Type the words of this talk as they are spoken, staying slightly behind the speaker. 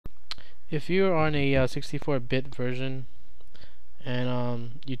If you're on a 64-bit version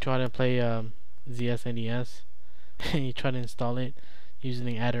and you try to play Zsnes and you try to install it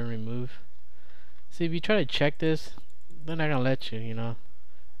using add and remove, see, if you try to check this, they're not gonna let you, you know,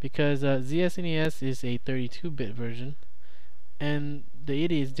 because Zsnes is a 32-bit version, and the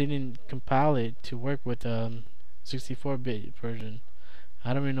idiots didn't compile it to work with 64-bit version.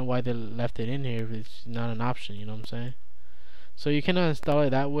 I don't even know why they left it in here if it's not an option, you know what I'm saying? So you cannot install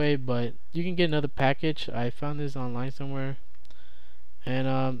it that way, but you can get another package. I found this online somewhere,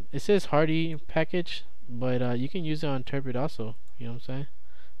 and it says Hardy package, but you can use it on Turbid also, you know what I'm saying?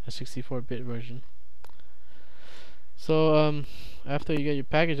 A 64-bit version. So after you get your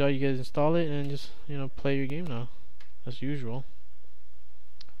package out, you guys install it and just, you know, play your game now as usual.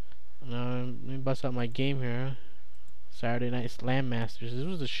 Now let me bust out my game here. Saturday Night Slam Masters. This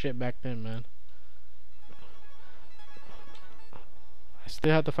was the shit back then, man. I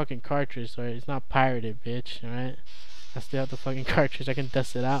still have the fucking cartridge, so it's not pirated, bitch. Alright, I still have the fucking cartridge. I can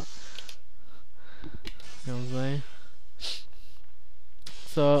dust it out. You know what I'm saying?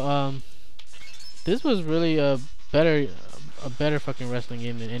 So this was really a better fucking wrestling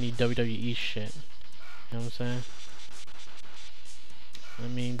game than any WWE shit. You know what I'm saying? I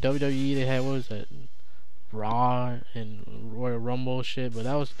mean, WWE, they had, what was that, Raw and Royal Rumble shit, but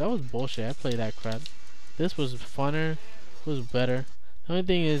that was bullshit. I played that crap. This was funner. It was better. The only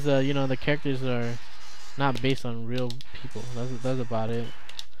thing is, you know, the characters are not based on real people. That's about it.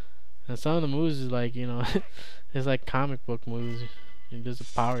 And some of the moves is like, you know, it's like comic book moves. It does the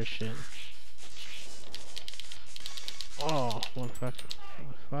power shit. Oh, motherfucker.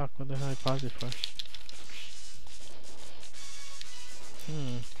 Oh, fuck, what the hell I paused it for?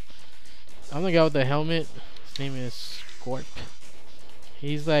 I'm the guy with the helmet. His name is Scorp.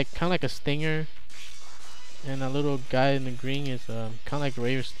 He's like kind of like a Stinger, and a little guy in the green is kind of like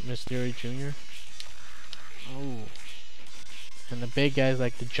Rey Mysterio Jr. Oh, and the big guy's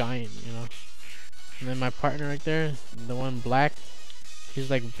like the Giant, you know. And then my partner right there, the one black, he's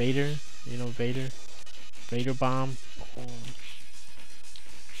like Vader, you know, Vader Bomb.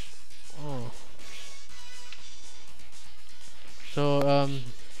 Oh. So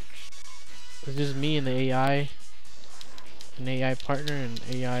it's just me and the AI, an AI partner and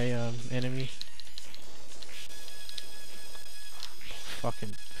AI enemy.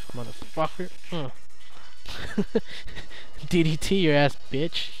 Fucking motherfucker. DDT your ass,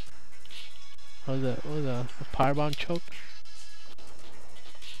 bitch. What was that? What was that? A powerbomb choke?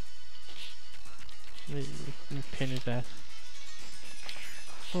 Let me pin his ass.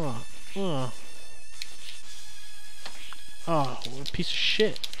 Oh, what a piece of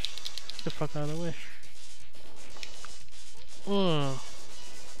shit. Get the fuck out of the way.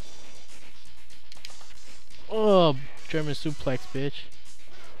 Oh, German suplex, bitch.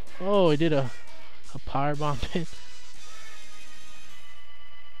 Oh, he did a powerbomb pin.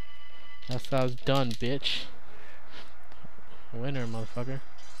 That's how it's done, bitch. Winner, motherfucker.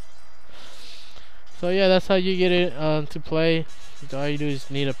 So yeah, that's how you get it to play. All you do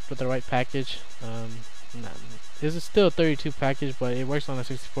is need to put the right package. This is still a 32 package, but it works on a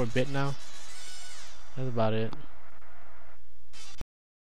 64-bit now. That's about it.